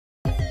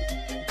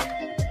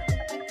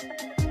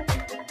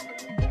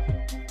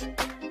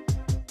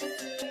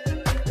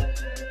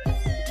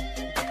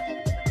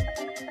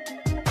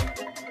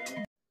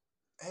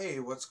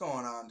what's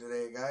going on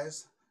today,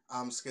 guys?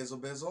 I'm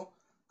Skizzlebizzle.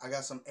 I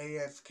got some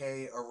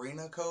AFK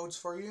Arena codes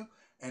for you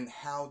and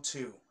how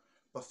to.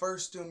 But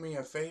first, do me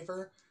a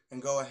favor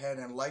and go ahead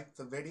and like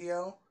the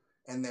video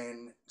and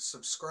then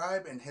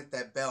subscribe and hit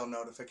that bell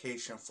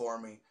notification for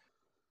me.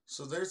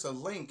 So there's a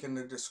link in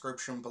the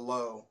description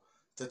below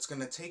that's going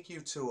to take you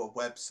to a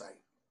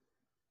website.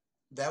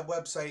 That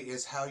website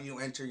is how you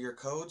enter your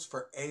codes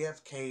for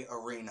AFK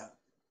Arena.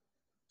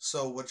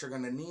 So what you're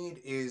going to need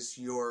is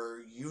your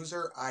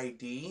user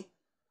ID,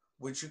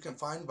 which you can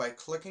find by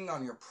clicking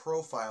on your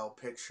profile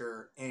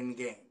picture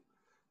in-game.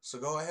 So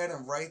go ahead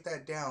and write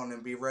that down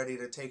and be ready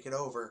to take it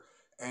over,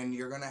 and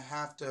you're going to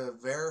have to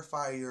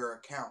verify your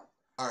account.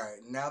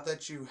 Alright, now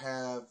that you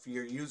have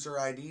your user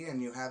ID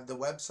and you have the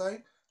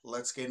website,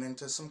 let's get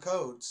into some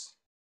codes.